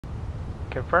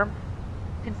Confirm.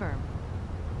 Confirm.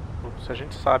 Se a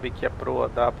gente sabe que a proa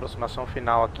da aproximação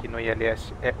final aqui no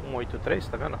ILS é 183,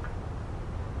 tá vendo?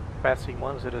 Passing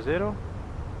 100.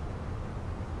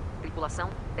 Tripulação,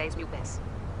 10.000 pés.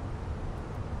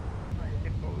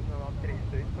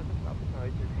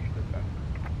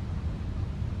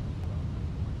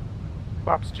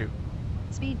 Flaps 2.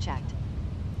 Speed checked.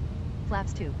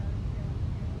 Flaps 2.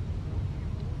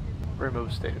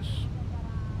 Remove status.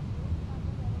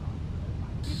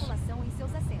 Tripulação em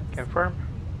seus assentos. Confirm.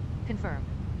 Confirm.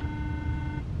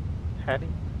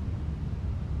 Heading.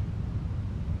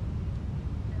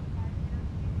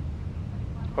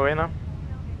 Oi, Ana.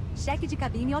 Cheque de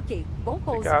cabine ok. Bom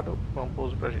pouso. Obrigado. Bom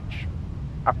pouso pra gente.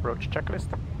 Approach checklist.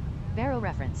 Barrel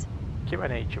reference.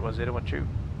 QNH 1012.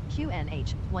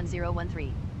 QNH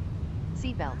 1013.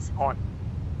 Seatbelts. On.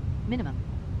 Minimum.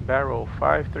 Barrel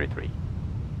 533.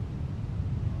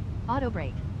 Auto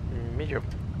brake. Medium.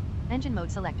 Engine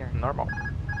mode selector. Normal.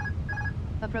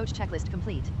 Approach checklist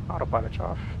complete. Autopilot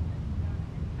off.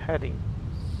 Heading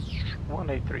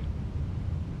 183.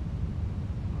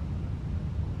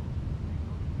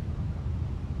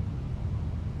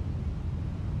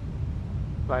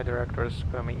 Flight directors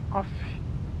coming off.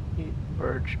 E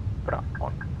merge pra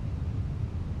on.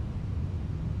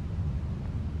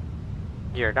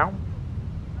 Gear down.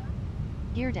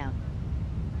 Gear down.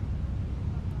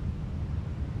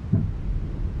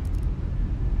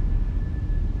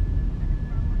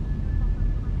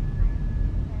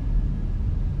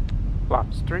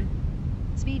 Flaps 3.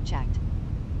 Speed checked.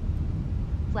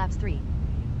 Flaps 3.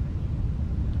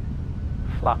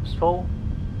 Flaps full.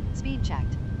 Speed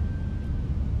checked.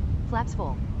 Flaps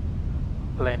full.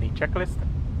 Landing checklist.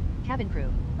 Cabin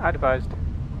crew. Advised.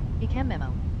 Ecam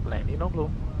memo. Landing no blue.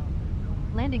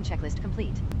 Landing checklist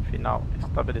complete. Final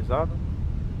estabilizado.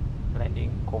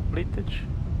 Landing completed.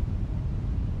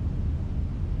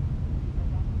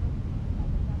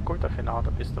 Curta final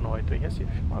da pista no 8 em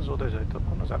Recife. Azul 28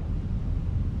 no 0.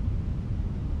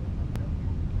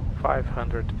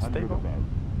 500 stable.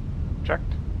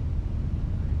 Checked.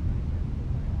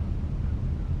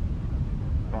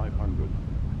 500.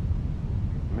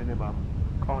 Minimum.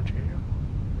 Continue.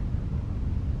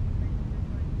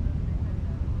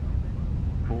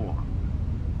 4.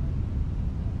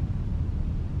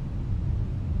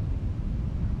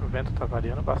 O vento tá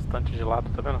variando bastante de lado,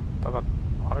 tá vendo?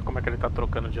 Olha como é que ele tá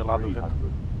trocando de lado o 300.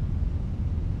 vento.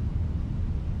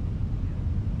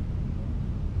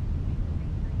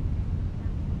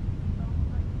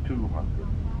 200.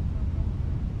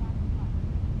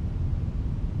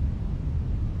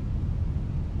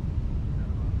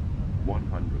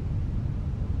 100.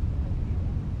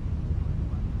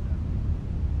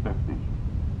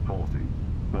 50,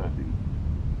 40,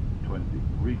 30, 20.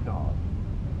 Retard.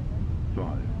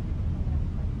 5.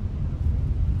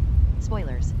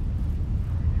 Spoilers.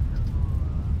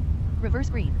 Reverse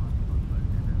green.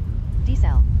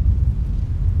 Decel.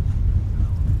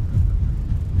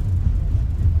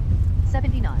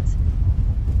 70 knots.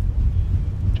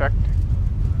 Checked.